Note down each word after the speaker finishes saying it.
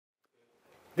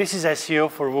This is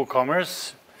SEO for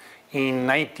WooCommerce in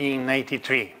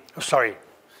 1993. Oh, sorry,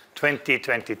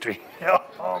 2023.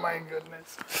 Oh my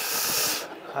goodness.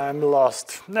 I'm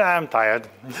lost. I'm tired.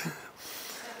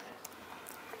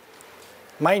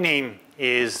 My name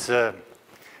is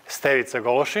Stevica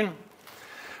Goloshin,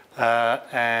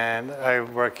 and I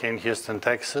work in Houston,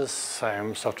 Texas.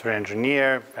 I'm a software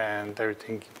engineer, and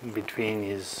everything in between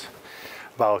is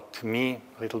about me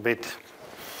a little bit.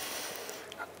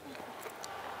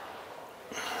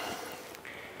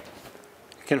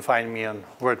 You can find me on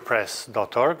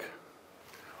wordpress.org,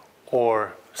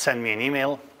 or send me an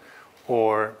email,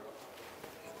 or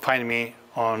find me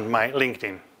on my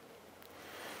LinkedIn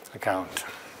account.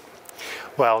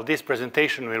 Well, this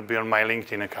presentation will be on my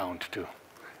LinkedIn account too,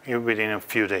 within a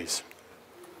few days.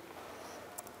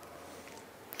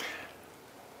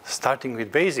 Starting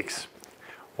with basics.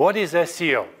 What is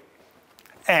SEO?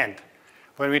 And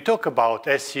when we talk about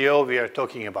SEO, we are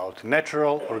talking about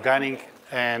natural, organic,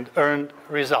 and earned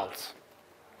results.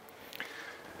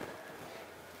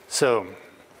 So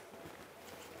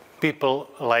people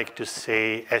like to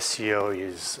say SEO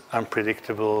is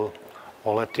unpredictable,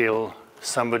 volatile.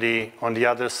 Somebody on the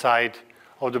other side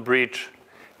of the bridge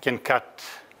can cut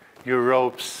your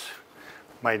ropes.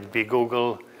 Might be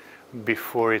Google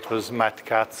before it was Matt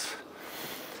Cutts.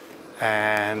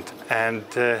 And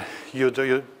you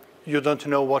don't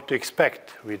know what to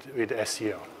expect with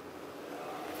SEO.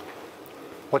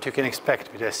 What you can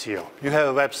expect with SEO. You have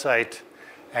a website,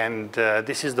 and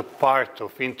this is the part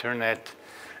of internet.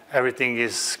 Everything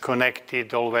is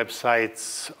connected. All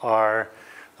websites are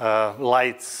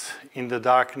lights in the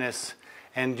darkness,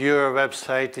 and your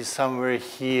website is somewhere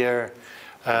here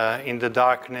in the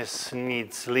darkness,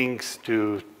 needs links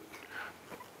to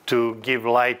give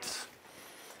light,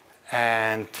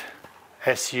 and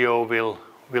SEO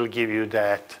will give you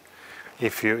that.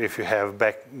 If you have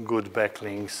good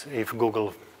backlinks, if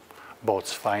Google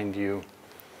bots find you,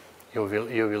 you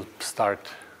will start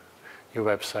your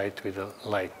website with a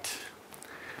light.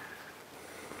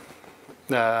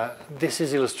 This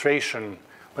is illustration.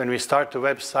 When we start a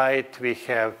website, we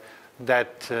have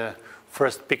that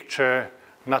first picture.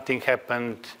 Nothing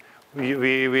happened.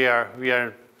 We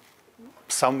are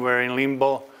somewhere in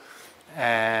limbo,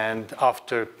 and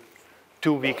after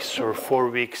 2 weeks or 4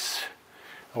 weeks,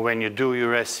 when you do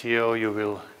your SEO,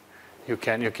 you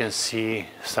can see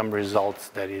some results.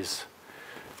 That is,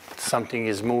 something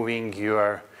is moving. You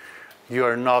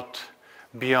are not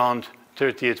beyond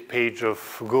 30th page of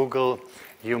Google.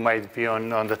 You might be on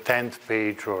the 10th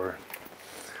page, or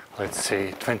let's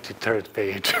say 23rd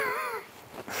page.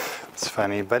 It's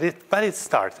funny, but it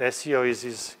starts. SEO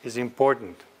is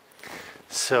important.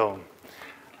 So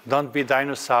don't be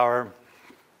dinosaur.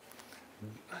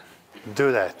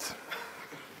 Do that.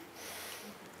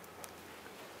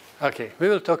 Okay, we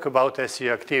will talk about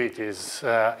SEO activities.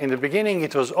 In the beginning,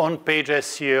 it was on-page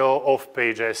SEO,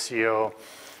 off-page SEO.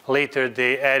 Later,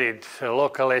 they added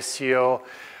local SEO.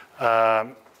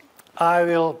 I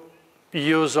will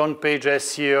use on-page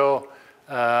SEO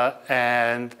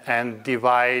and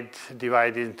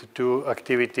divide into two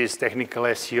activities: technical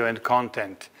SEO and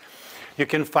content. You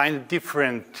can find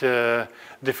different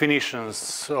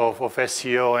definitions of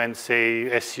SEO, and say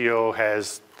SEO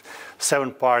has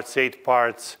 7 parts, 8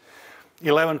 parts,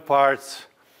 11 parts,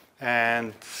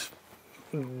 and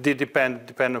they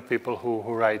depend on people who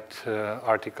write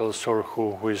articles or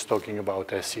who is talking about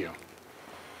SEO.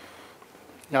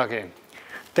 Okay,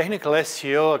 technical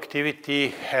SEO activity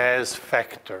has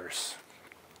factors.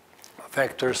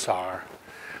 Factors are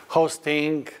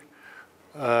hosting,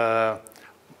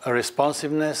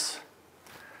 responsiveness,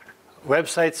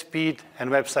 website speed, and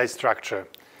website structure.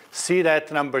 See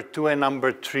that number 2 and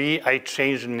number 3, I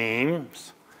changed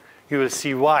names. You will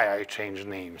see why I changed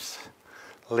names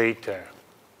later.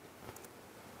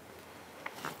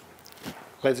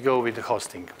 Let's go with the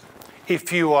hosting.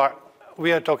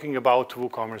 We are talking about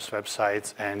WooCommerce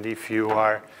websites, and if you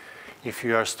are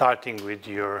starting with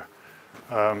your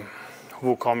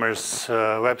WooCommerce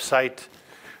website,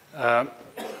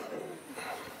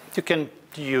 you can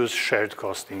use shared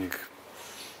hosting.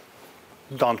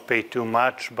 Don't pay too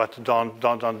much, but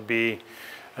don't be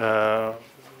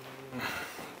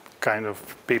kind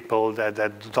of people that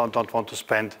don't want to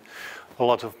spend a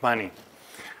lot of money.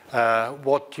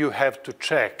 What you have to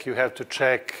check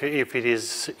if it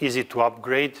is easy to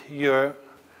upgrade your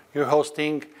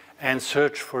hosting, and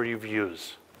search for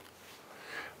reviews,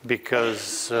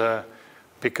 because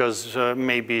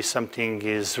maybe something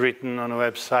is written on a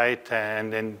website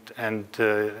and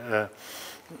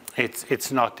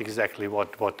it's not exactly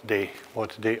what they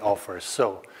offer.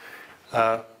 So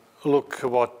look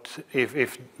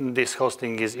if this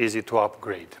hosting is easy to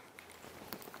upgrade.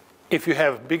 If you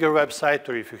have bigger website,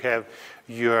 or if you have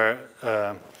your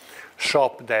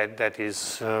shop that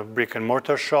is a brick and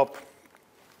mortar shop,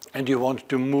 and you want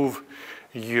to move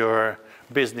your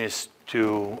business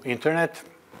to internet,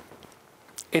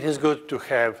 it is good to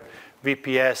have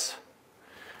VPS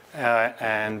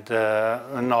and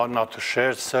not a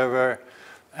shared server,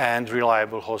 and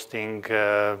reliable hosting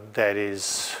that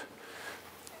is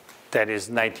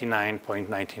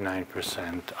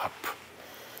 99.99% up,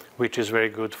 which is very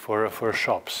good for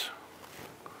shops.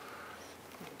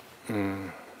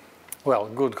 Well,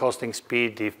 good hosting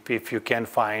speed if you can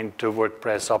find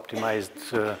WordPress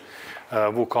optimized,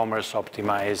 WooCommerce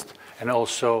optimized, and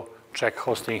also check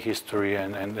hosting history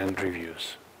and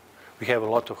reviews. We have a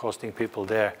lot of hosting people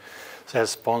there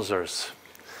as sponsors.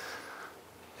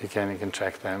 You can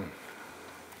check them.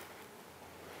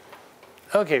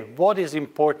 Okay, what is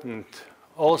important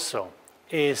also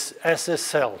is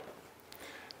SSL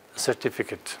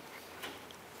certificate.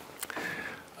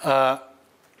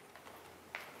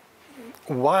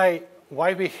 Why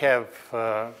we have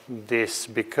this?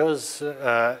 Because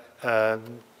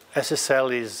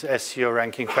SSL is SEO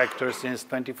ranking factor since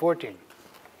 2014.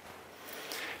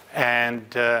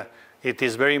 And it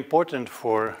is very important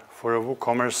for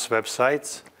WooCommerce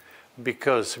websites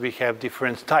because we have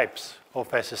different types of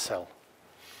SSL.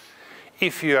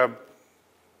 If you are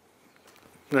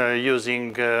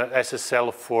using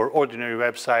SSL for ordinary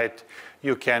website,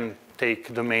 you can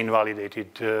take domain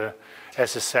validated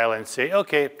SSL and say,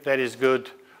 okay, that is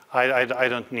good. I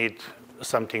don't need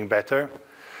something better.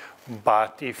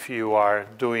 But if you are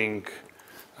doing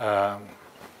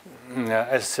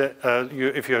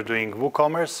if you're doing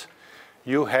WooCommerce,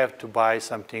 you have to buy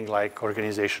something like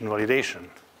organization validation,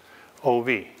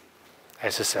 OV,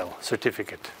 SSL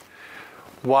certificate.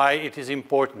 Why it is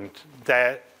important?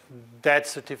 That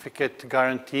certificate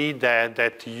guarantee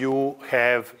that you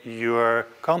have your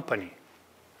company.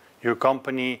 Your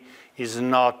company is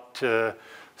not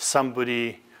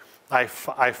somebody. I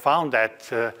found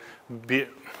that,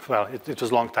 well, it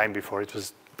was a long time before. It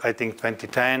was, I think,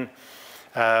 2010,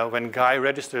 when Guy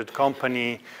registered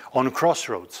company on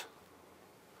Crossroads.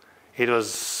 It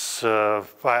was,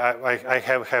 I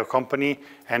have a company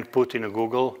and put in a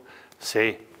Google,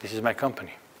 say, this is my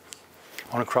company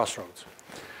on a Crossroads.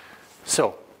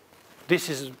 So this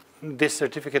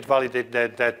certificate validates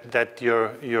that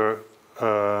your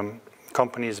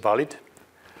company is valid.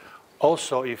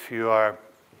 Also, if you're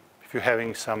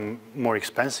having some more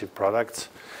expensive products,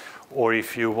 or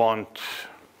if you want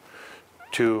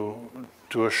to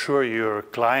assure your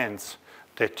clients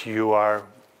that you are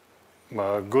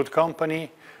a good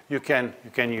company, you can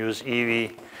use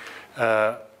EV,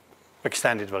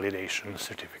 extended validation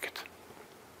certificate.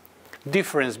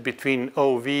 Difference between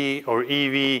OV or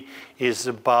EV is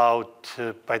about,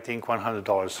 I think, $100,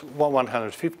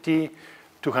 $150,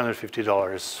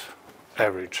 $250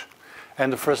 average.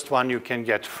 And the first one you can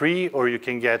get free, or you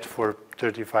can get for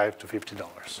 $35 to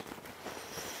 $50.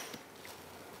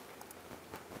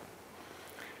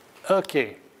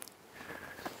 Okay.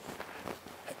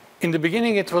 In the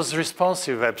beginning, it was a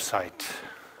responsive website.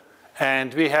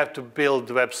 And we have to build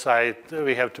our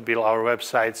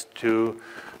websites to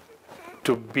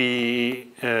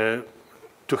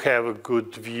have a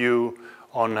good view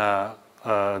on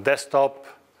desktop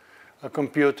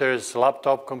computers,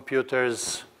 laptop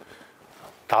computers,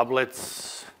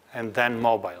 tablets, and then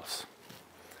mobiles.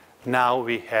 Now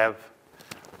we have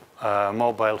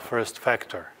mobile first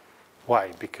factor.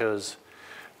 Why? Because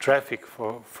traffic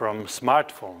from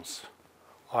smartphones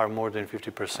are more than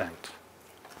 50%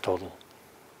 total.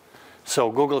 So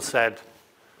Google said,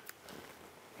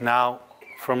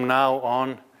 from now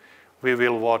on, we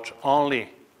will watch only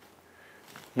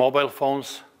mobile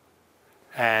phones,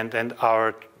 and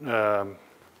our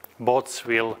bots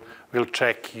will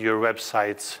check your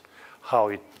websites, how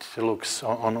it looks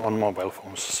on mobile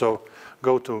phones. So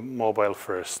go to mobile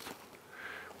first.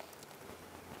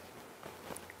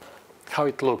 How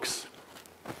it looks.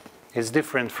 It's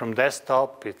different from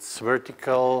desktop, it's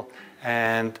vertical,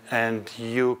 and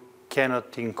you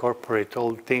cannot incorporate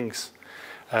all things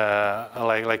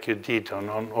like you did on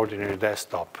ordinary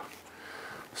desktop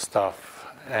stuff.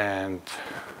 And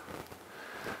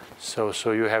so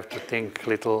you have to think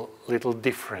little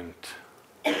different.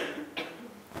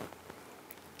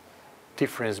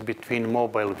 Difference between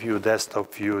mobile view,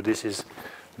 desktop view. This is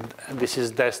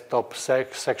desktop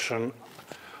section.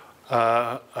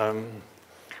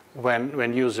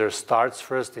 When user starts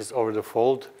first, is over the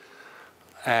fold,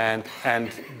 and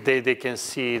they can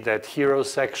see that hero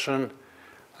section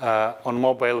On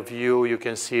mobile view, you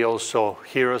can see also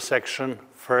hero section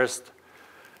first.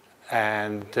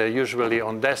 And usually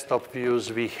on desktop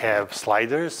views, we have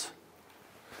sliders.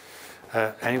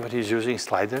 Anybody is using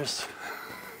sliders?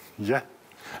 Yeah?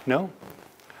 No?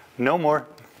 No more?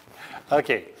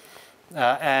 Okay.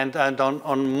 And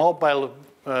on mobile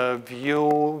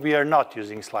view, we are not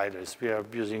using sliders. We are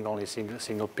using only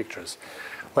single pictures.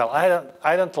 Well,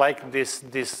 I don't like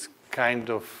this kind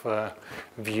of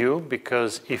view,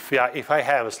 because if I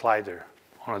have a slider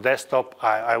on a desktop,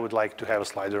 I would like to have a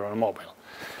slider on a mobile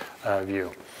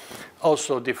view.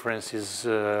 Also, differences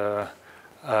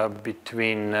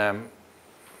between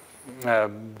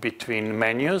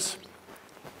menus,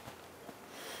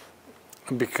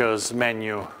 because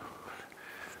menu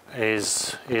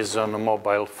is on a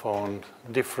mobile phone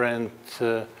different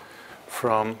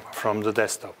from the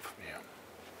desktop view.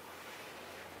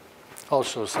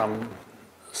 Also,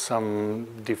 some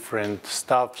different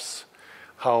stuffs,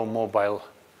 how mobile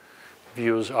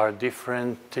views are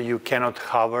different. You cannot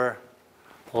hover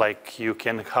like you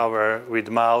can hover with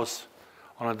mouse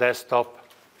on a desktop,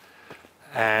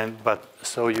 but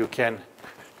so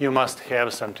you must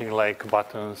have something like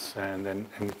buttons, and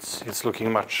it's looking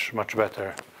much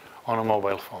better on a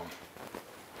mobile phone.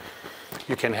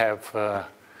 You can have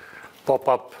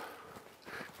pop-up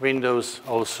windows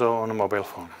also on a mobile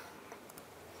phone.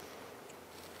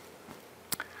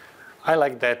 I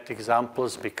like that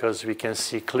examples because we can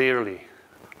see clearly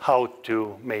how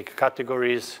to make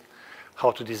categories,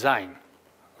 how to design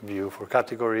a view for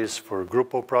categories, for a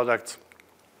group of products,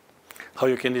 how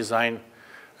you can design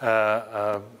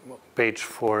a page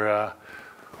for a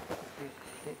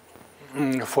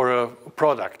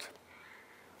product.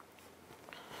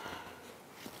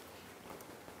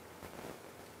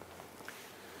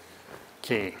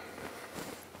 Okay.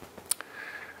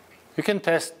 You can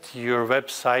test your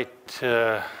website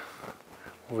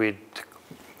with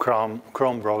Chrome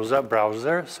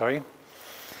browser,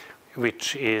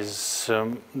 which is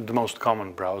the most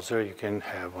common browser you can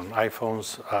have on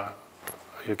iPhones.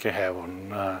 You can have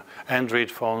on Android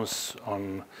phones,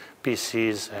 on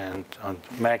PCs, and on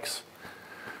Macs.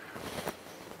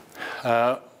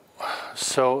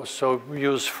 So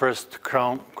use first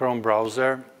Chrome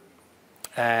browser,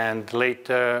 and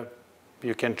later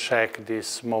you can check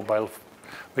this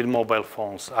with mobile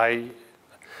phones. I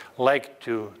like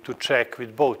to check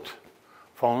with both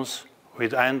phones,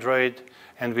 with Android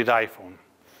and with iPhone,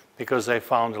 because I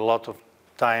found a lot of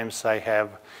times I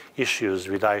have issues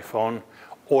with iPhone,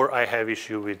 or I have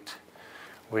issue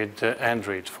with the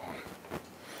Android phone.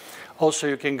 Also,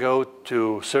 you can go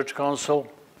to Search Console,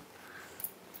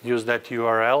 use that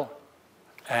URL,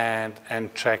 and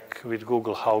check with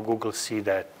Google how Google see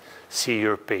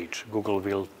your page. Google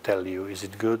will tell you, is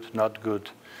it good, not good,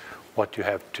 what you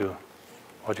have to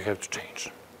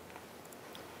change.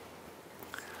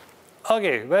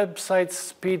 Okay, website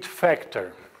speed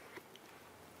factor.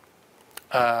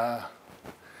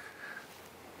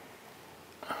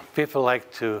 People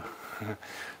like to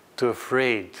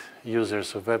afraid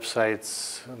users of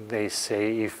websites. They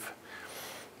say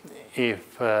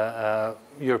if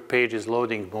your page is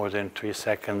loading more than 3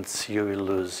 seconds, you will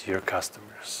lose your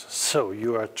customers. So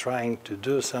you are trying to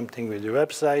do something with your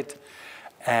website,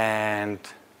 and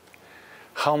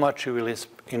how much you will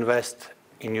invest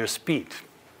in your speed.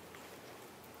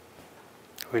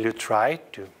 Will you try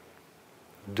to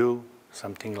do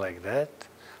something like that?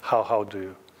 How do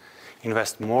you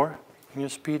invest more in your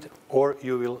speed? Or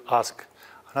you will ask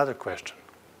another question.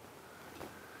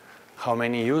 How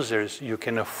many users you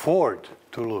can afford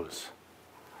to lose?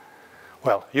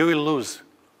 Well, you will lose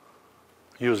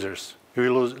users. You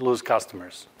will lose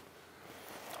customers.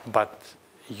 But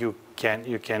you can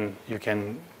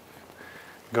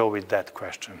go with that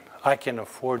question. I can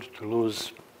afford to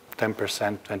lose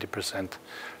 10%, 20%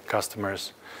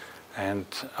 customers, and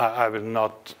I will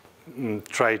not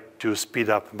try to speed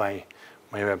up my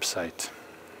website.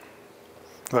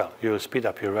 Well, you will speed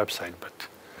up your website, but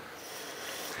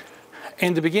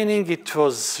in the beginning it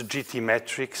was GT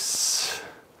metrics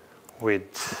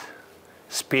with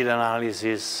speed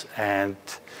analysis, and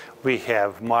we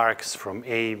have marks from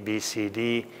A, B, C,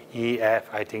 D, E, F.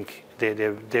 I think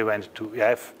they went to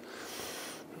F.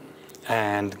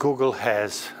 And Google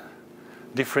has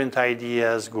different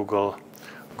ideas. Google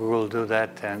do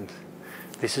that, and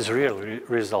this is real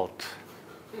result.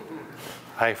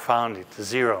 I found it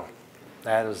 0.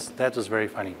 That was very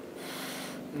funny.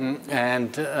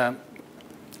 And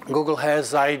Google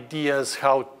has ideas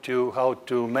how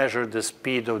to measure the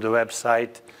speed of the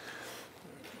website,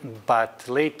 but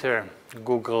later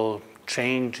Google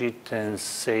changed it and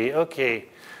say, okay,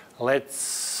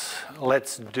 let's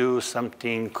let's do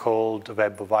something called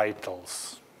Web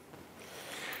Vitals,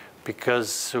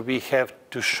 because we have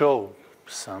to show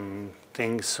some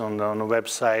things on the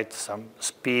website, some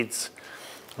speeds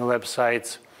on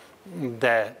websites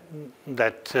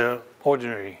that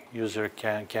ordinary user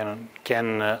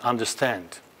can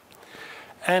understand.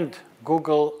 And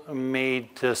Google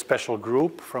made a special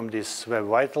group from these Web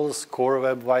Vitals, Core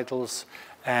Web Vitals,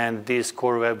 and these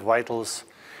Core Web Vitals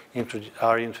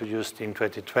are introduced in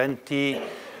 2020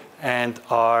 and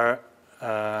are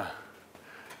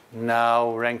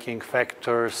now ranking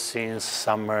factors since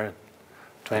summer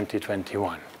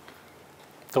 2021.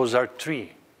 Those are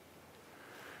 3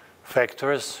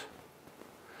 factors,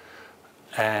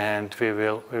 and we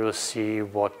will see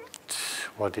what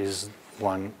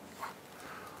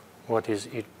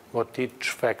each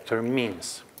factor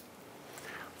means.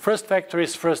 First factor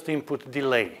is first input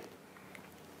delay.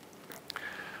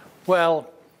 Well,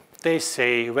 they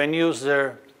say when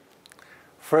user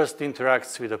first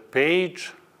interacts with a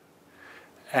page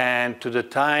and to the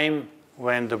time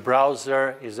when the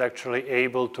browser is actually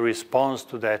able to respond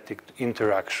to that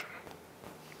interaction.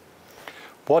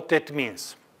 What that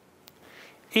means?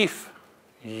 If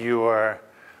your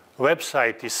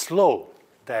website is slow,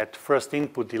 that first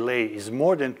input delay is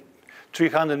more than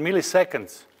 300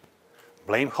 milliseconds,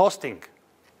 blame hosting.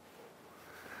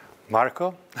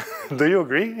 Marco, do you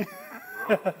agree?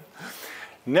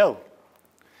 No.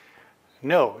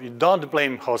 No, you don't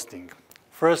blame hosting.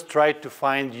 First, try to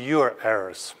find your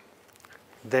errors.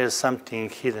 There's something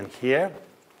hidden here,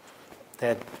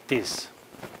 this.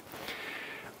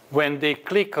 When they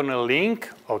click on a link,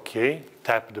 okay,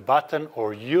 tap the button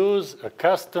or use a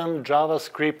custom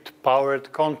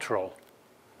JavaScript-powered control.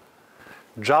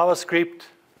 JavaScript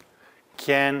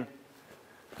can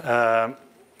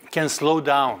slow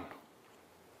down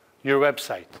your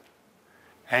website,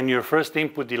 and your first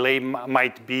input delay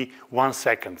might be 1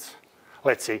 second.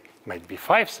 Let's say it might be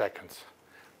 5 seconds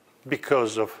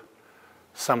because of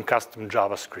some custom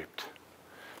JavaScript.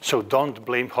 So don't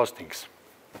blame hostings.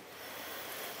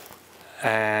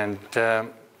 And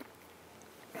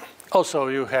also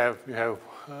you have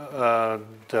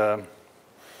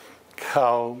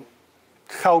how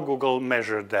Google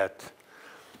measured that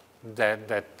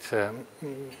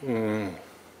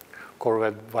Core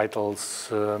Web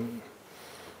Vitals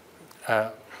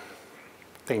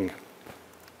thing.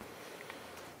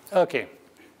 Okay.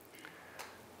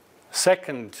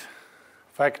 Second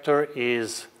factor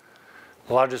is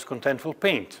largest contentful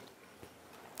paint.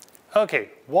 Okay,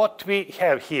 what we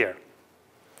have here.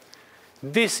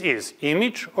 This is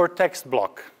image or text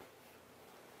block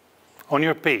on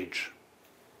your page,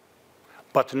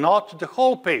 but not the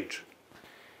whole page.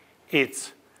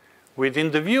 It's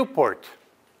within the viewport.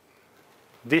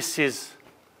 This is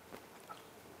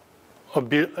up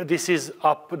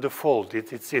the fold.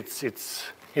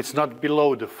 It's not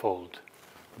below the fold,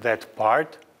 that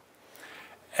part.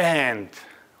 And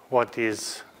what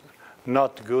is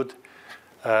not good,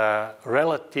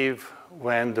 relative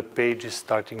when the page is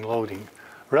starting loading,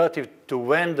 relative to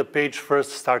when the page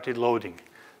first started loading.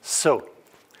 So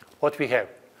what we have,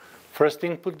 first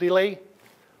input delay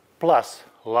plus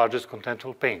largest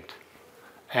contentful paint.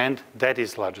 And that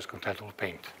is largest contentful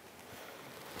paint.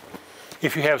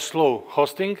 If you have slow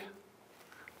hosting,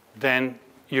 then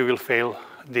you will fail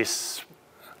this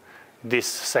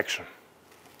section.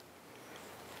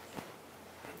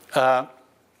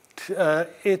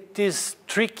 It is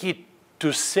tricky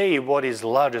to say what is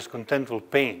largest contentful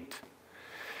paint,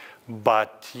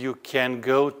 but you can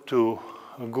go to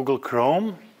Google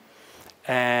Chrome,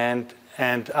 and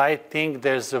I think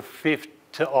there's a 5th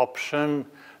option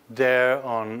there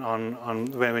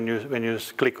when you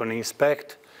click on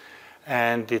inspect,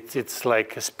 and it's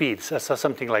like a speed,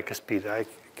 something like a speed. I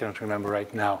cannot remember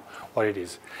right now what it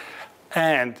is.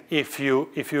 And if your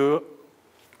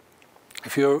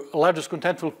largest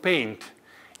contentful paint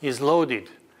is loaded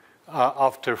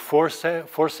after 4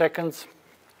 seconds,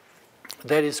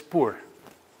 that is poor.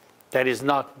 That is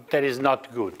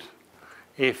not good.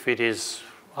 If it is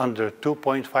under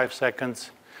 2.5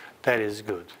 seconds, that is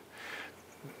good.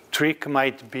 Trick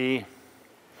might be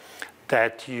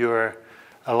that your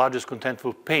largest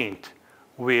contentful paint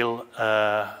will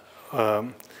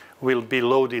be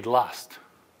loaded last.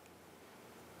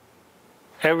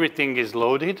 Everything is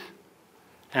loaded,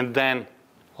 and then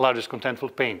largest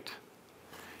contentful paint,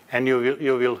 and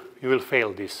you will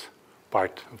fail this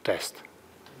part of test.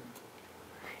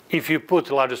 If you put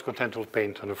largest contentful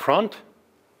paint on the front,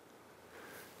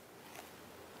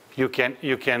 you can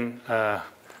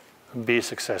be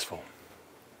successful.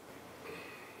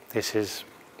 This is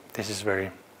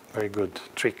very good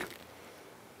trick.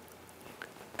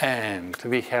 And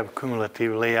we have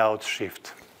cumulative layout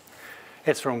shift.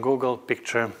 It's from Google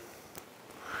picture.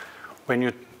 When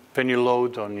you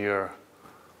load on your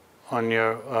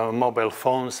mobile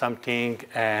phone something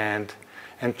and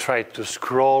try to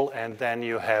scroll, and then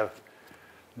you have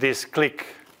this click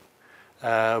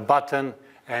button,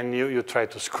 and you try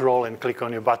to scroll and click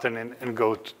on your button and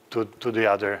go to the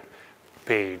other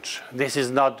page. This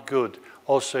is not good.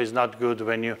 Also, it's not good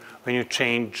when you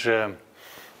change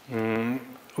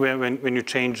when you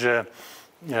change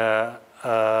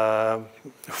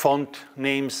font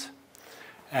names,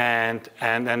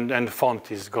 and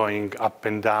font is going up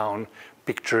and down.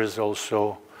 Pictures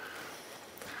also.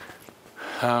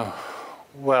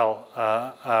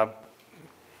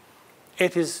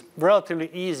 It is relatively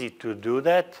easy to do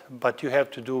that, but you have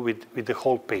to do with the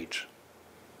whole page.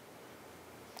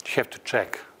 You have to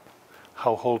check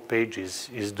how whole page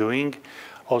is doing.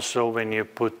 Also, when you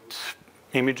put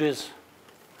images,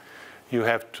 you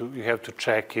have to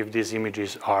check if these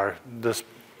images are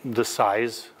the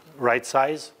size, right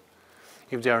size.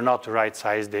 If they are not the right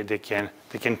size, they can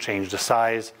change the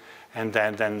size, and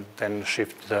then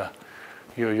shift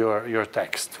your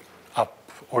text up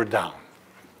or down.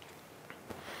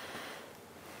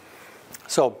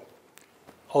 So,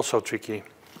 also tricky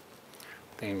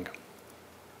thing.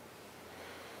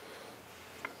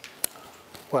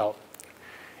 Well,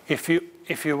 if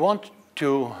you want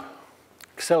to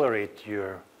accelerate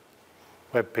your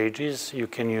web pages, you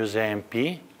can use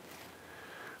AMP.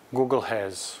 Google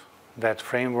has that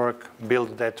framework,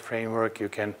 build that framework. You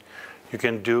can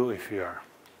do, if you are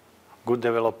a good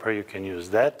developer, you can use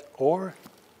that, or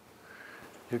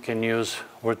you can use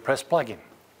WordPress plugin.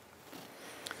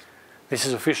 This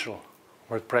is official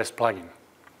WordPress plugin.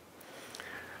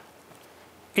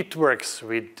 It works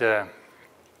with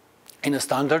in a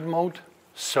standard mode,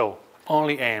 so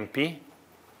only AMP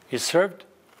is served.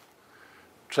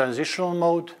 Transitional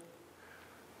mode,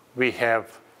 we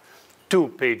have 2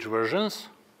 page versions.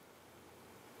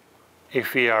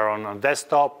 If we are on a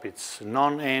desktop, it's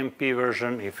non-AMP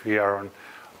version. If we are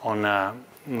on a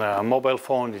mobile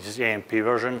phone, it is AMP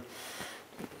version.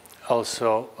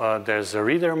 Also, there's a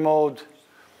reader mode.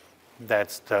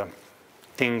 That's the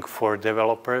thing for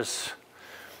developers.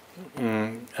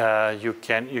 You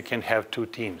can have 2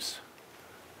 teams,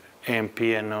 AMP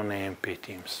and non-AMP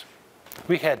teams.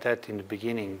 We had that in the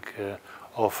beginning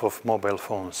of mobile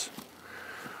phones,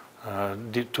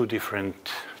 2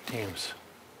 different teams.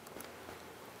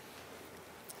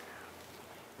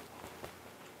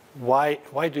 Why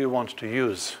do you want to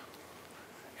use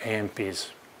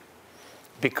AMPs?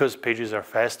 Because pages are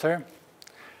faster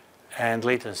and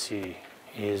latency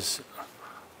is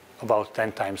about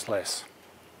 10 times less.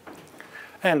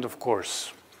 And of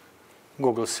course,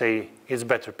 Google say it's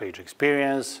better page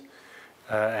experience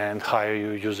and higher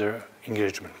user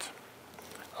engagement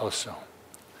also.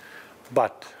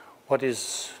 But what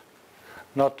is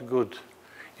not good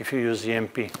if you use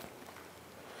AMP?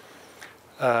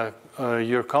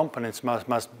 Your components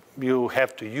you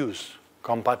have to use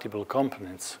compatible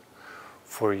components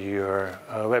for your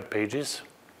web pages,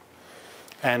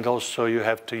 and also you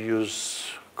have to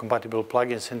use compatible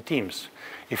plugins and themes.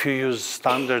 If you use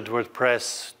standard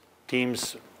WordPress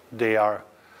themes, they are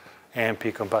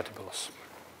AMP compatible.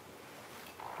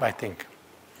 I think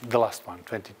the last one,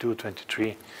 22,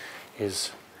 23,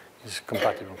 is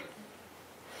compatible.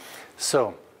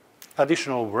 So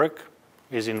additional work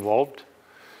is involved.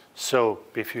 So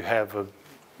if you have a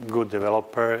good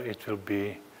developer, it will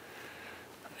be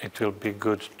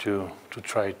good to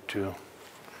try to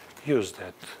use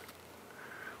that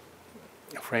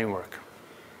framework.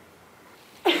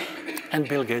 And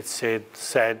Bill Gates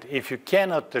said, if you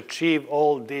cannot achieve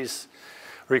all these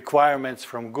requirements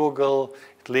from Google,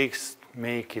 at least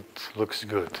make it looks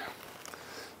good.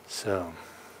 So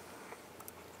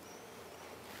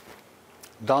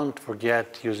don't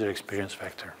forget user experience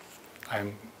factor.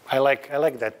 I like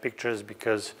that pictures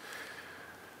because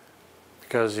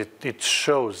it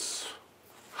shows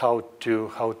how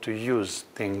to use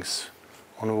things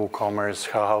on WooCommerce,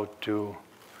 how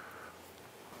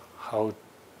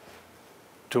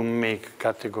to make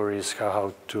categories,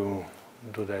 how to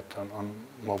do that on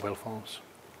mobile phones.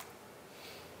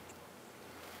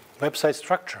 Website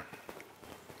structure.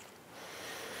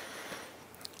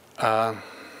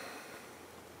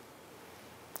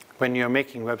 When you're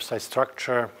making website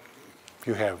structure,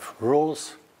 you have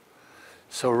rules.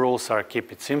 So rules are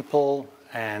keep it simple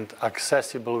and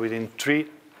accessible within 3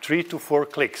 to 4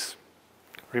 clicks.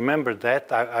 Remember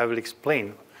that. I will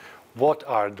explain what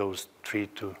are those 3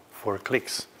 to 4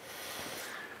 clicks.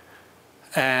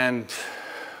 And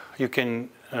you can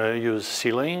use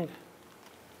ceiling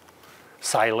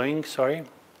siloing, sorry,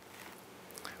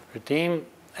 your theme,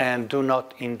 and do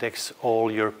not index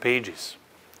all your pages,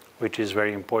 which is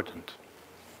very important.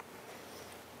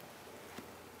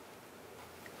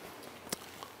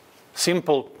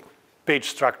 Simple page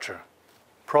structure,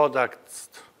 products,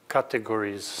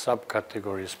 categories,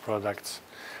 subcategories, products,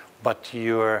 but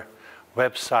your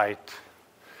website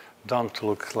don't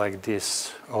look like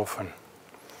this often.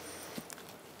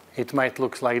 It might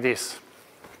look like this.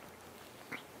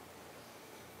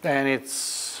 And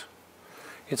it's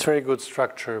very good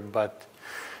structure, but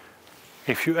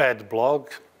if you add blog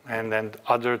and then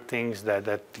other things that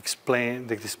explain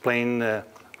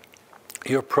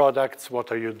your products,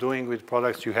 what are you doing with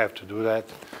products, you have to do that.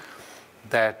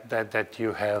 That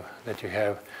you have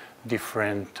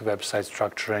different website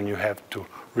structure, and you have to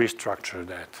restructure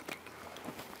that.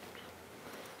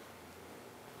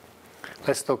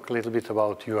 Let's talk a little bit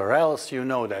about URLs. You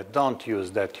know that. Don't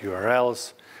use that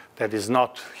URLs. That is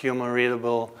not human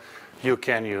readable. You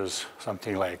can use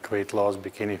something like weight loss,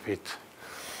 bikini fit,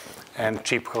 and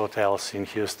cheap hotels in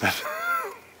Houston.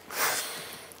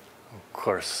 Of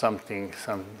course, some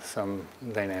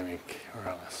dynamic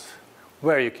URLs.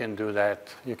 Where you can do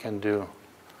that, you can do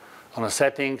on the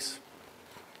settings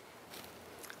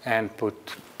and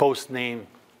put post name.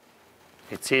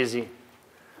 It's easy.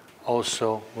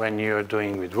 Also, when you're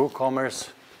doing with WooCommerce,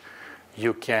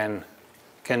 you can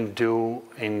do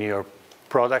in your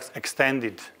products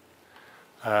extended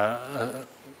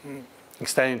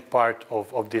part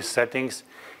of these settings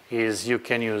is you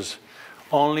can use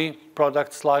only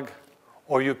product slug,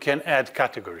 or you can add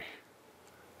category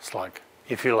slug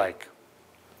if you like.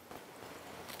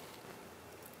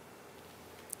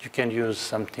 You can use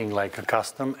something like a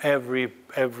custom. Every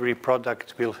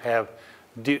product will have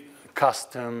the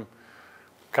custom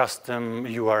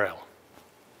URL,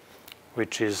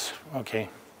 which is okay.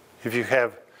 If you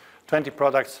have 20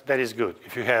 products, that is good.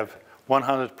 If you have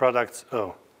 100 products,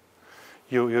 oh,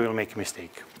 you will make a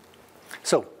mistake.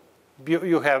 So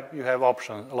you have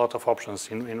options, a lot of options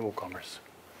in WooCommerce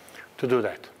to do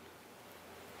that.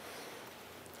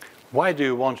 Why do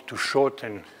you want to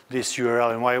shorten this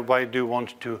URL, and why do you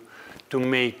want to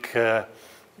make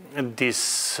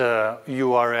this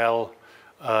URL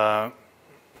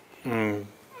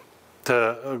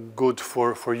good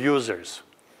for users?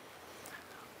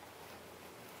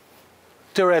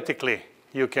 Theoretically,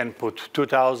 you can put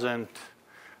 2,000,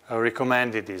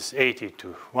 recommended is 80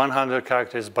 to 100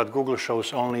 characters, but Google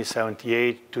shows only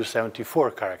 78 to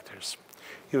 74 characters.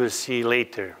 You will see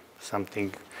later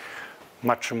something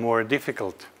much more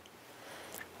difficult.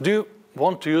 Do you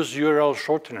want to use URL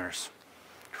shorteners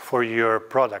for your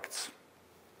products?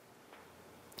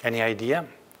 Any idea?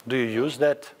 Do you use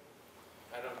that?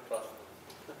 I don't trust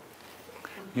them.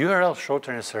 URL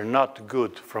shorteners are not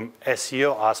good from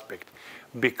SEO aspect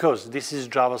because this is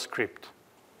JavaScript.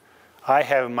 I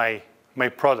have my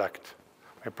product.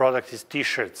 My product is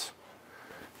t-shirts.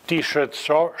 T-shirt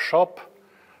shop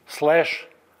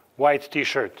 / white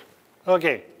t-shirt.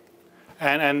 Okay.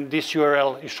 And this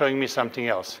URL is showing me something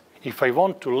else. If I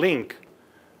want to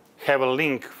have a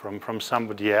link from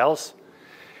somebody else,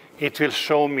 it will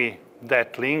show me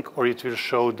that link, or it will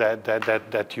show that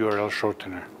URL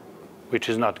shortener, which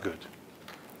is not good.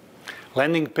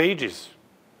 Landing pages.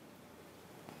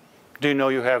 Do you know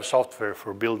you have software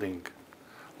for building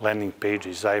landing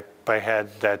pages? I had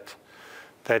that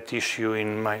issue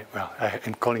in my, well,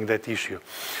 I'm calling that issue.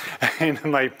 In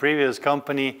my previous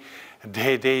company,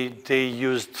 they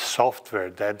used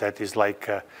software that is like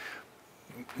a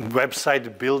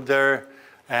website builder,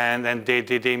 and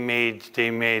they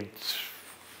made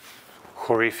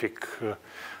horrific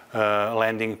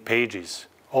landing pages.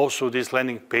 Also, these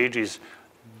landing pages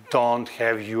don't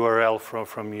have URL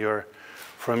from your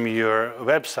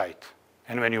website,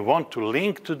 and when you want to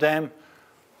link to them,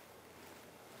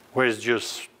 where's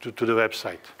just to the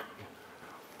website?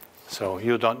 So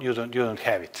you don't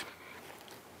have it.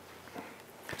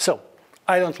 So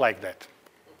I don't like that,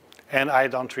 and I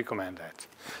don't recommend that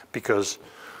because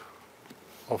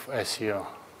of SEO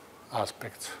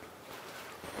aspects.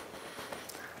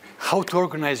 How to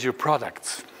organize your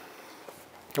products?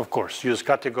 Of course, use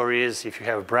categories. If you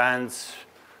have brands,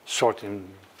 sort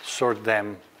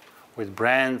them with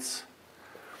brands.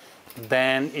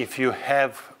 Then if you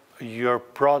have your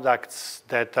products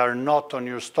that are not on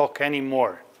your stock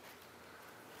anymore,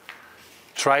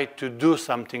 try to do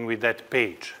something with that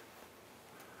page.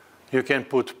 You can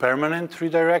put permanent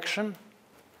redirection,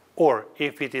 or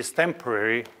if it is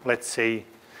temporary, let's say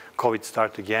COVID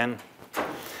start again,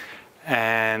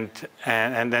 and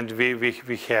then we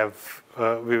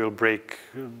will break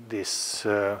this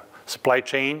supply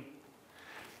chain,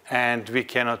 and we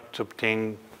cannot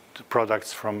obtain the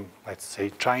products from, let's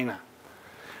say, China.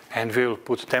 And we will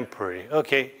put temporary.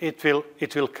 Okay,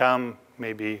 it will come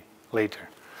maybe later.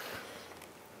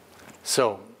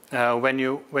 So when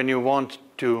you want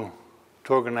to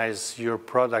organize your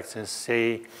products and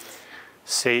say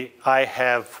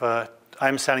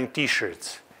I'm selling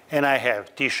T-shirts, and I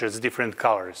have T-shirts different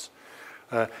colors,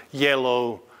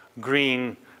 yellow,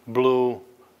 green, blue,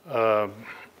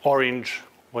 orange,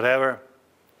 whatever,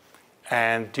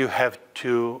 and you have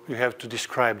to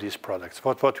describe these products.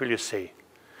 What will you say?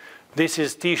 This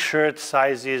is T-shirt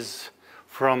sizes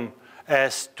from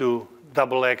S to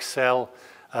XXL,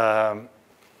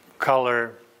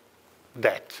 color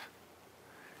that.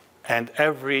 And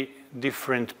every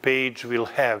different page will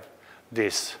have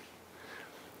this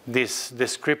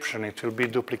description. It will be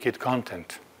duplicate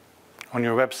content on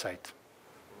your website.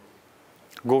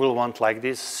 Google won't like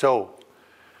this, so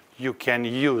you can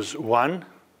use one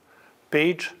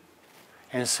page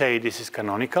and say this is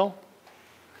canonical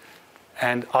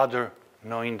and other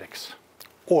no index.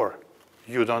 Or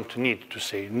you don't need to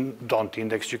say don't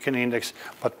index, you can index,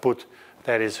 but put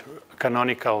that is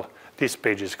canonical, this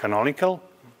page is canonical,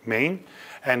 main,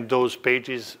 and those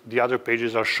pages, the other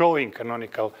pages are showing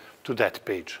canonical to that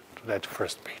page, to that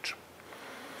first page.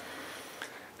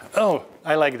 Oh,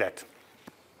 I like that.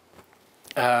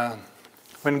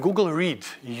 When Google reads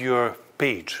your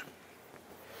page,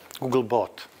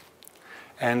 Googlebot,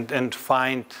 and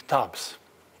find tabs,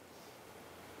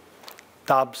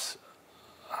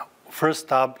 first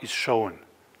tab is shown,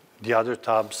 the other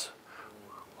tabs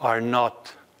are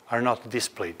not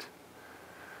displayed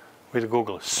with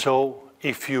Google. So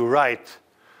if you write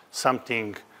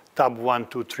something tab 1,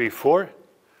 2, 3, 4,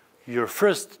 your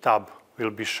first tab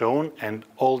will be shown and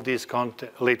all this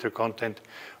later content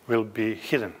will be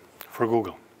hidden for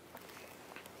Google.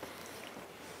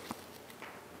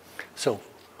 So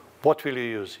what will you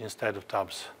use instead of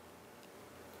tabs?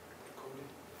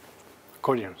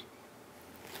 Accordions.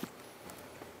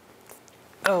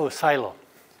 Oh, silo.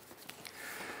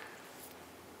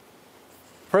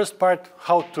 First part,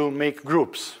 how to make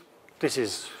groups. This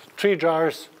is 3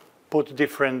 jars, put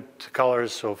different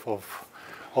colors of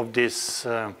these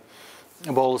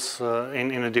balls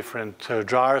in a different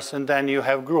jars, and then you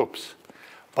have groups.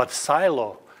 But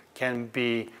silo can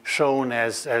be shown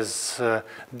as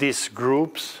these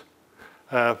groups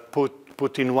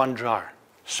put in one jar.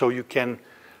 So you can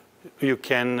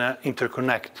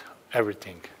interconnect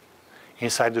everything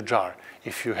inside the jar.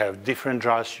 If you have different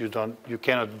jars, you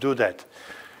cannot do that.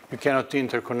 You cannot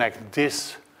interconnect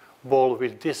this ball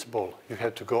with this ball. You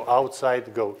have to go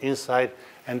outside, go inside,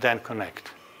 and then connect,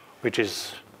 which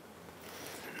is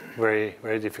very,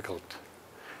 very difficult.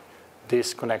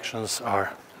 These connections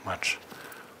are much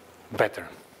better.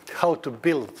 How to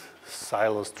build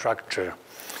silo structure?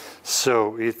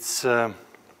 So it's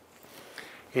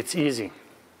easy.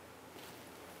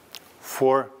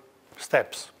 4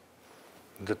 steps.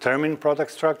 Determine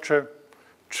product structure,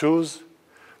 choose,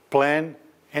 plan,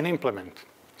 and implement.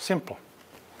 Simple,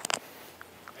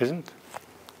 isn't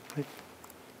it?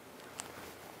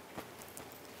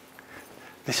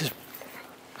 This is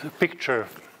a picture.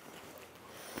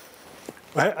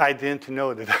 Well, I didn't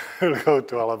know that I will go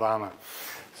to Alabama,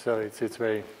 so it's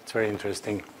very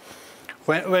interesting.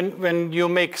 When you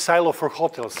make silo for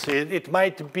hotels, it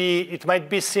might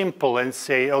be simple and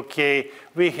say, okay,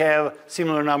 we have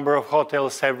similar number of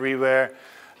hotels everywhere,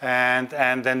 and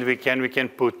then we can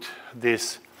put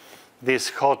these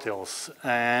hotels,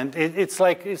 and it's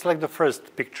like the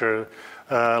first picture,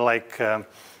 groups,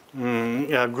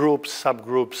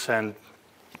 subgroups, and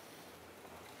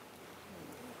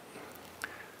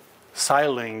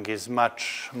siloing is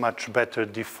much better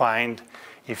defined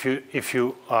if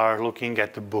you are looking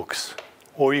at the books,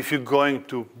 or if you're going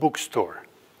to bookstore.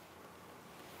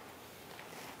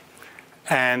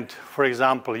 And for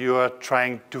example, you are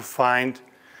trying to find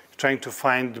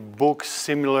books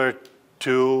similar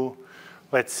to,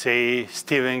 let's say,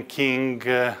 Stephen King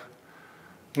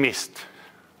Mist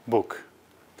book.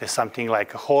 There's something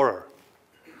like a horror.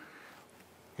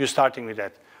 You're starting with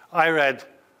that. I read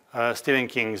Stephen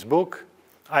King's book.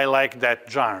 I like that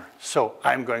genre, so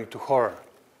I'm going to horror.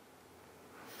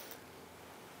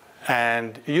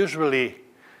 And usually,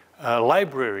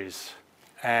 libraries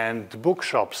and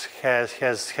bookshops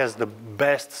has the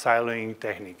best siloing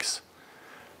techniques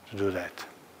to do that,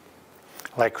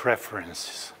 like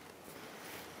references.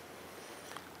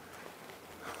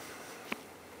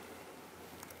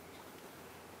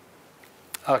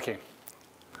 Okay,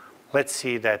 let's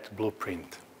see that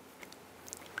blueprint.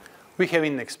 We have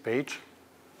index page,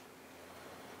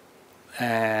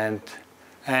 and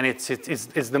And it's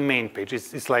the main page.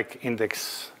 It's like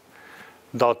index.html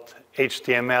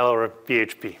or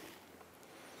PHP.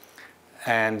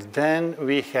 And then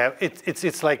we have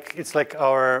it's like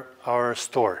our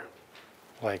store,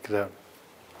 like the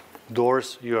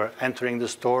doors. You are entering the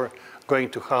store, going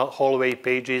to hallway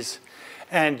pages,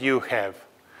 and you have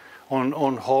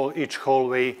on each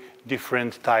hallway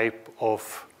different type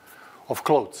of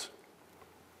clothes.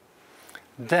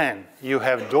 Then you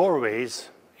have doorways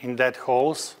in that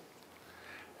halls,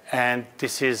 and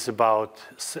this is about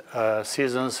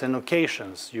seasons and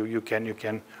occasions. You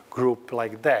can group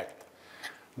like that.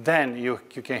 Then you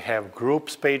can have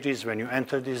groups pages when you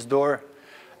enter this door,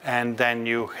 and then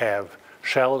you have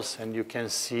shelves, and you can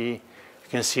see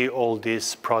all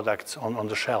these products on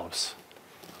the shelves.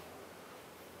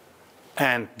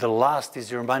 And the last is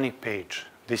your money page.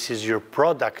 This is your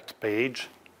product page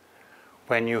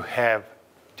when you have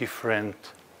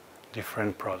different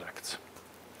products.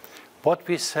 What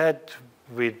we said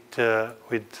with the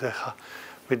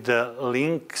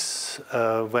links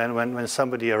when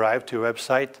somebody arrived to your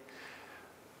website,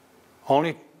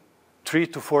 only 3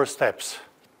 to 4 steps.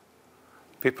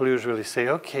 People usually say,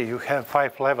 okay, you have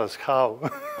 5 levels, how?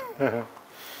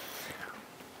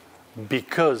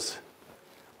 Because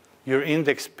your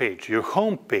index page, your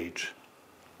home page,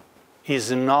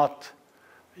 is not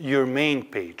your main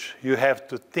page. You have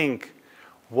to think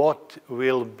what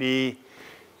will be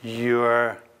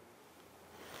your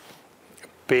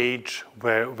page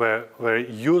where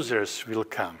users will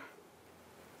come.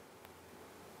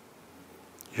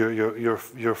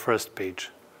 Your first page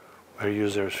where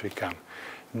users will come.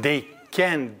 They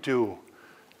can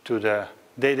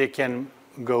they can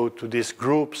go to these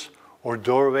groups or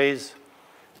doorways,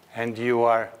 and you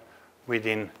are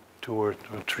within 2 or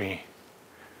 3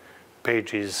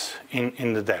 pages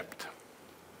in the depth.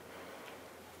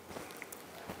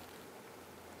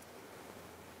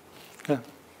 Yeah.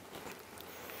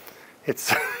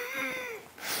 It's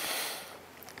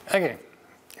okay.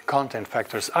 Content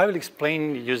factors. I will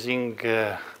explain using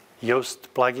Yoast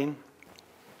plugin,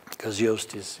 because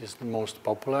Yoast is the most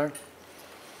popular.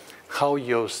 How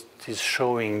Yoast is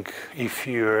showing if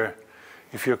your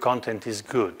content is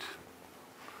good.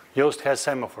 Yoast has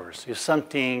semaphores. If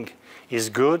something is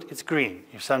good, it's green.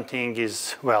 If something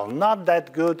is, well, not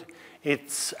that good,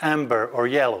 it's amber or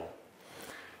yellow.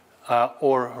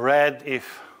 Or red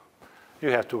if you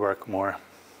have to work more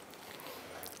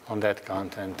on that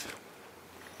content.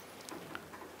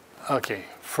 Okay,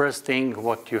 first thing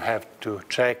what you have to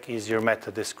check is your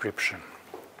meta description.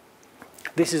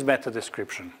 This is meta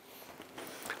description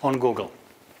on Google.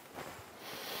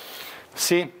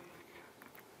 See,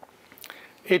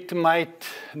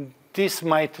 this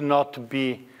might not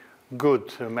be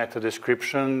good meta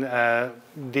description.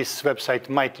 This website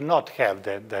might not have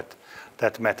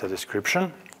that meta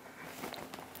description.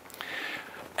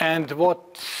 And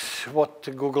what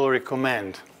Google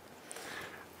recommend?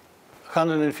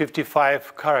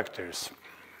 155 characters.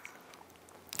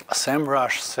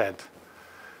 SEMrush said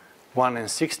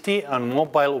 160, on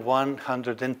mobile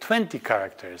 120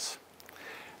 characters.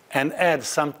 And add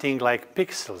something like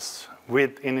pixels,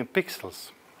 within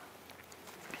pixels.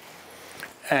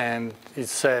 And it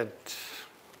said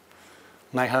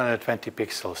 920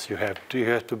 pixels. You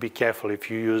have to be careful. If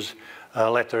you use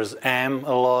letters M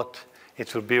a lot,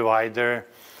 it will be wider,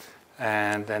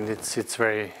 and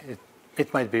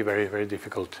it might be very, very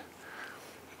difficult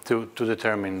to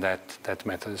determine that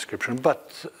meta description. But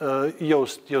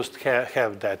Yoast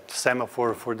have that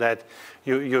semaphore for that.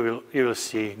 You will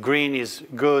see green is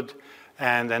good,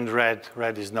 and red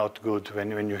is not good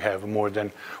when you have more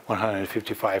than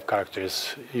 155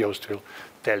 characters. Yoast will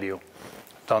tell you,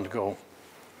 don't go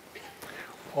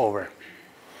over.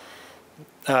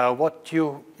 What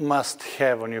you must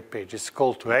have on your page is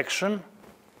call to action.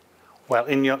 Well,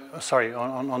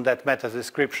 on that meta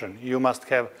description, you must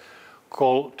have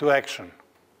call to action.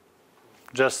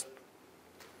 Just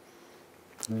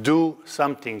do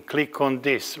something, click on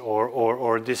this,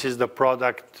 or this is the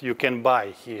product you can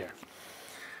buy here.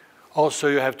 Also,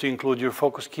 you have to include your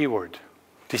focus keyword.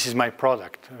 This is my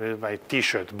product, my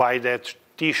t-shirt, buy that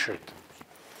t-shirt.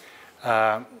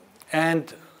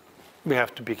 And we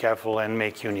have to be careful and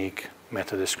make unique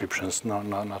meta descriptions,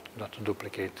 not to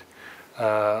duplicate.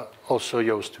 Also,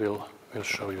 Yoast will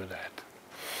show you that.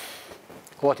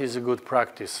 What is a good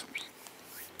practice?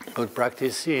 Good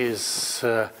practice is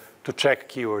to check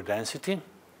keyword density.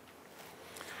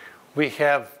 We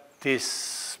have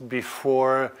this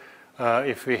before.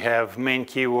 If we have main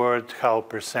keyword, how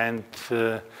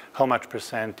much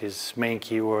percent is main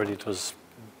keyword? It was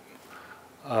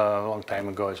a long time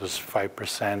ago. It was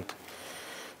 5%.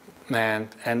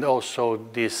 And also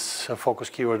this focus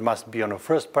keyword must be on the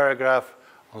first paragraph,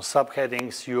 on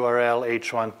subheadings, URL,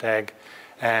 H1 tag,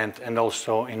 and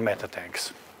also in meta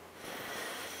tags.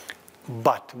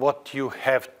 But what you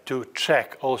have to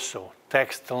check also,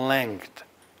 text length.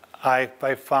 I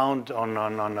found on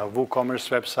a WooCommerce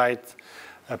website,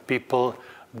 people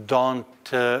don't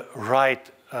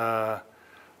write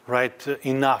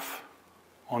enough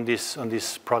on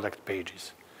these product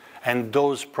pages. And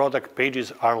those product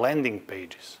pages are landing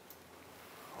pages,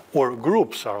 or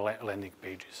groups are landing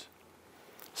pages.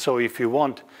 So if you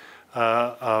want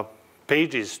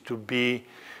pages to be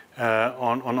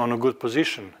on a good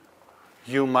position,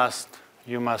 you must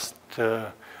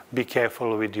be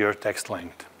careful with your text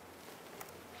length.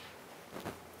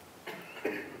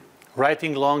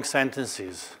 Writing long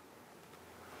sentences.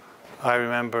 I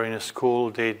remember in a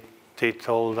school they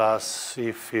told us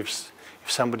if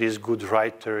somebody is a good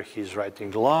writer, he's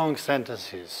writing long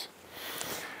sentences.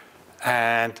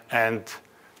 And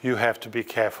you have to be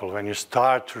careful. When you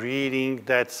start reading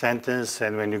that sentence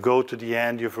and when you go to the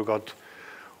end, you forgot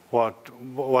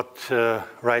what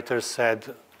writer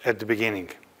said at the beginning.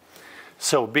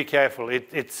 So be careful.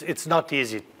 It's not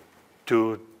easy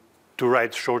to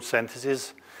write short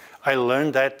sentences. I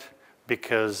learned that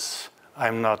because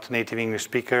I'm not a native English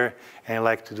speaker, and I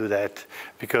like to do that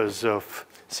because of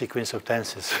sequence of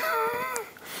tenses.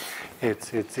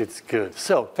 It's good.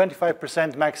 So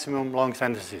 25% maximum long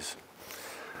sentences,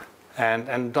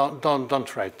 and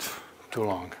don't write too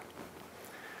long.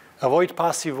 Avoid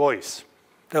passive voice.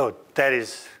 Oh, that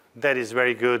is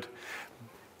very good,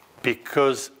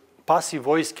 because passive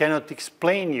voice cannot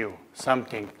explain you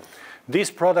something.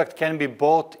 This product can be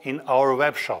bought in our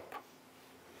web shop.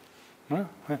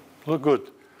 Look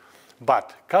good.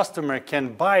 But customer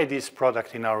can buy this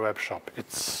product in our web shop.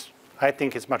 I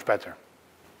think it's much better.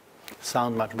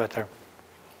 Sound much better.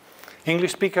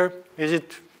 English speaker, is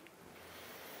it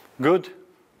good?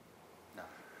 No.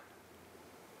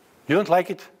 You don't like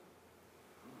it?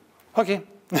 Okay.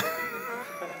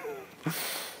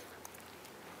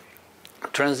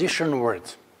 Transition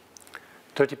words,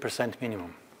 30%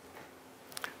 minimum.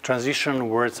 Transition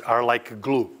words are like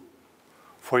glue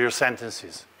for your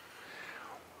sentences.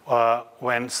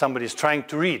 When somebody is trying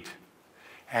to read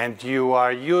and you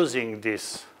are using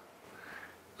these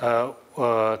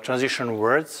transition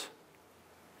words,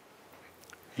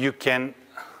 you can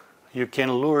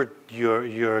lure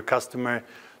your customer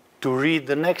to read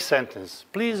the next sentence.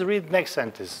 Please read next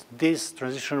sentence. This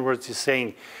transition words is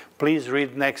saying, please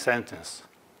read next sentence.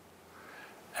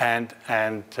 And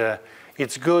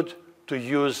it's good to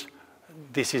use,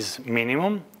 this is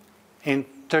minimum, in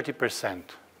 30%.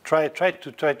 Try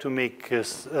to make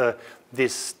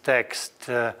this text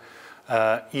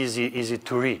easy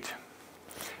to read,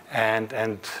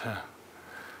 and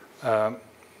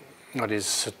what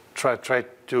is try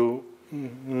to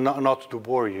not to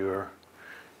bore your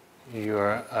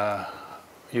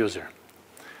user.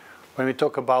 When we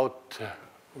talk about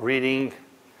reading,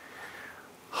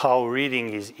 how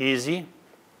reading is easy,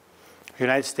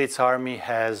 United States Army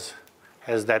has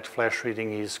that flash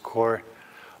reading is core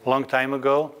long time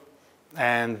ago,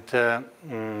 and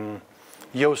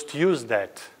Yoast used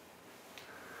that.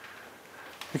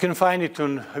 You can find it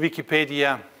on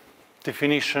Wikipedia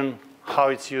definition, how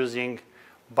it's using,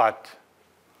 but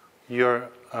your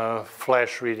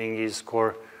flash reading is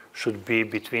score should be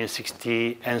between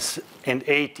 60 and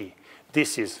 80.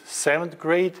 This is 7th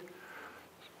grade,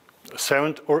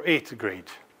 7th or 8th grade,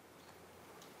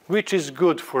 which is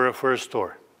good for a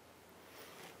store.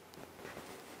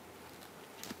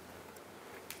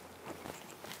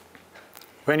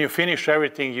 When you finish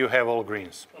everything, you have all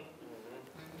greens.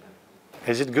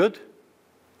 Is it good?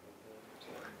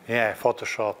 Yeah,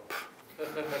 Photoshop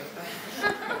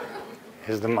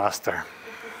is the master.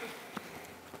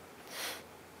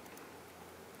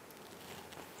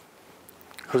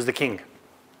 Who's the king?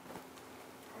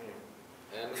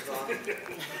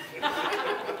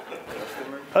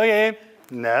 Okay,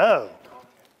 no.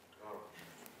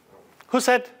 Who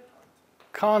said?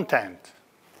 Content.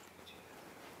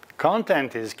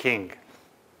 Content is king.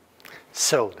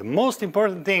 So the most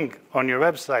important thing on your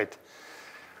website,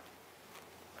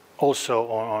 also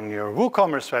on your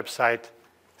WooCommerce website,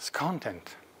 is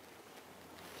content.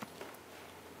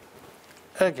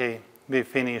 Okay, we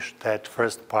finished that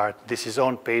first part. This is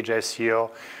on-page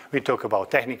SEO. We talk about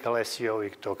technical SEO, we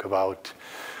talk about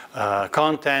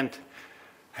content,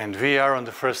 and we are on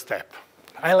the first step.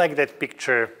 I like that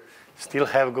picture. Still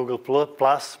have Google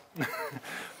Plus,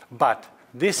 but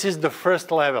this is the first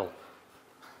level.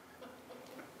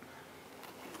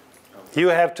 You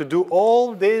have to do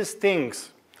all these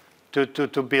things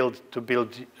to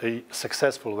build a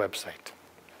successful website.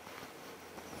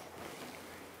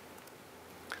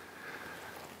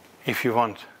 If you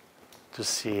want to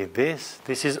see this,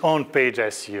 this is on-page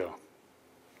SEO,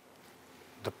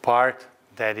 the part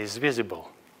that is visible.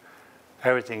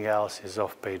 Everything else is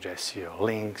off-page SEO,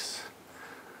 links,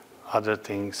 other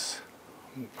things,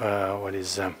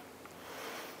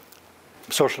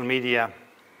 social media.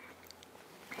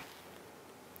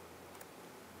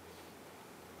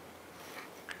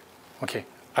 Okay,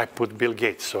 I put Bill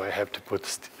Gates, so I have to put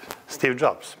Steve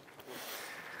Jobs.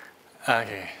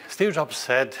 Okay, Steve Jobs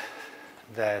said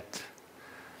that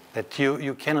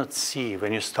you cannot see,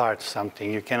 when you start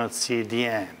something, you cannot see the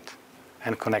end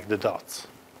and connect the dots.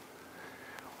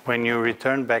 When you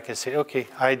return back and say, okay,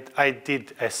 I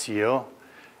did SEO,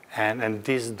 and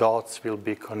these dots will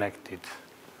be connected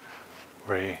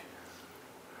very,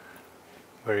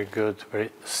 very good,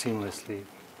 very seamlessly.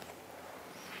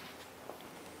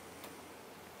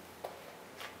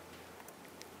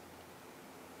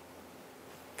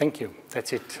 Thank you.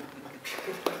 That's it.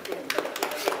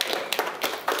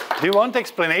 Do you want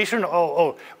explanation?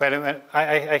 Well,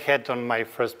 I had on my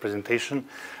first presentation,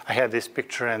 I had this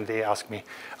picture and they asked me,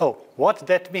 oh, what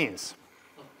that means?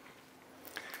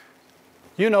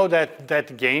 You know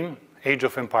that game, Age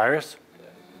of Empires?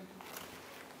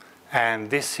 And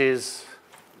this is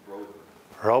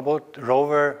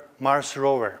Mars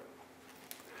rover.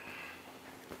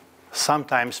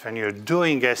 Sometimes when you're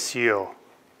doing SEO,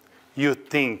 you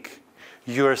think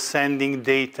you're sending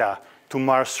data to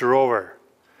Mars rover.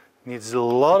 Needs a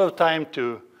lot of time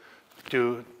to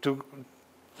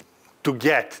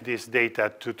get this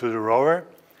data to the rover.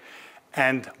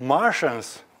 And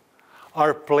Martians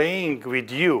are playing with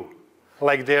you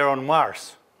like they're on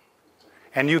Mars.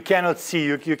 And you cannot see,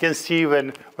 you can see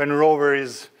when rover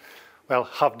is, well,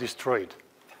 half destroyed.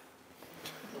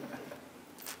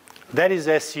 That is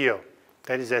SEO.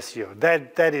 That is SEO.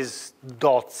 That is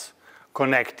dots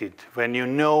connected. When you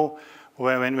know,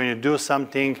 when you do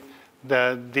something,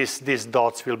 these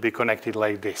dots will be connected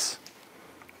like this,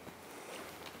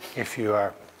 if you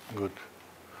are a good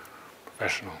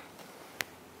professional.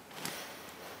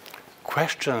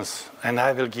 Questions, and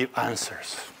I will give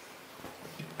answers.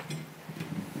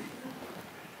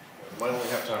 We might only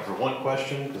have time for one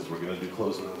question, because we're going to do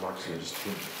closing remarks in just a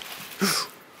few.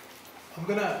 I'm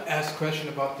going to ask a question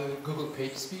about the Google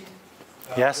page speed.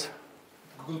 Yes?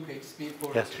 Google page speed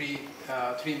for yes. the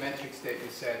three metrics that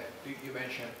you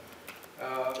mentioned.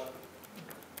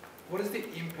 What is the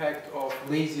impact of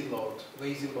lazy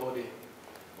loading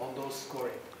on those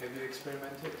scoring? Have you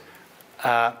experimented?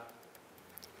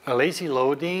 Lazy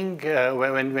loading,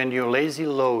 when you lazy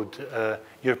load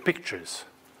your pictures,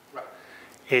 right.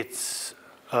 It's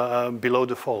below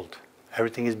the fold.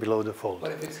 Everything is below the fold.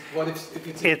 But what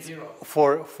if it's zero?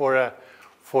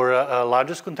 For a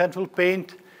largest contentful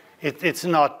paint, it's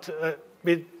not.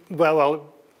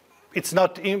 It's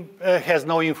not has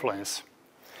no influence,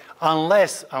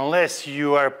 unless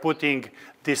you are putting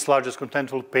this largest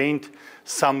contentful paint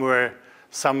somewhere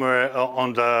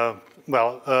on the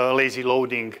lazy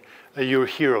loading your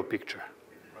hero picture.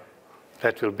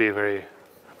 That will be very,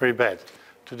 very bad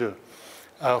to do.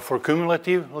 For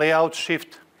cumulative layout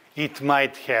shift, it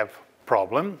might have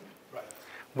problem. Right.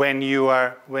 When you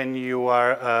are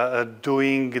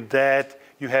doing that,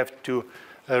 you have to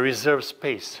reserve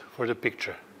space for the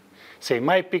picture. Say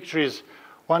my picture is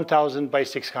 1000 by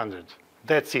 600.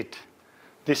 That's it.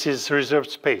 This is reserved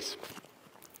space,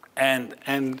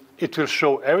 and it will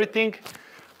show everything,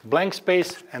 blank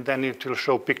space, and then it will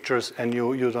show pictures, and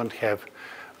you don't have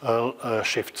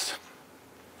shifts.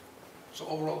 So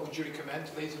overall, would you recommend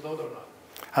lazy load or not?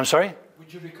 I'm sorry?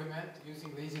 Would you recommend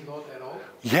using lazy load at all?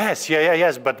 Yes,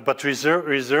 yes, but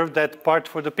reserve that part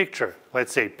for the picture.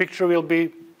 Let's say picture will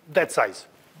be that size.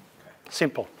 Okay.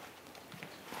 Simple.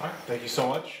 All right, thank you so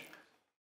much.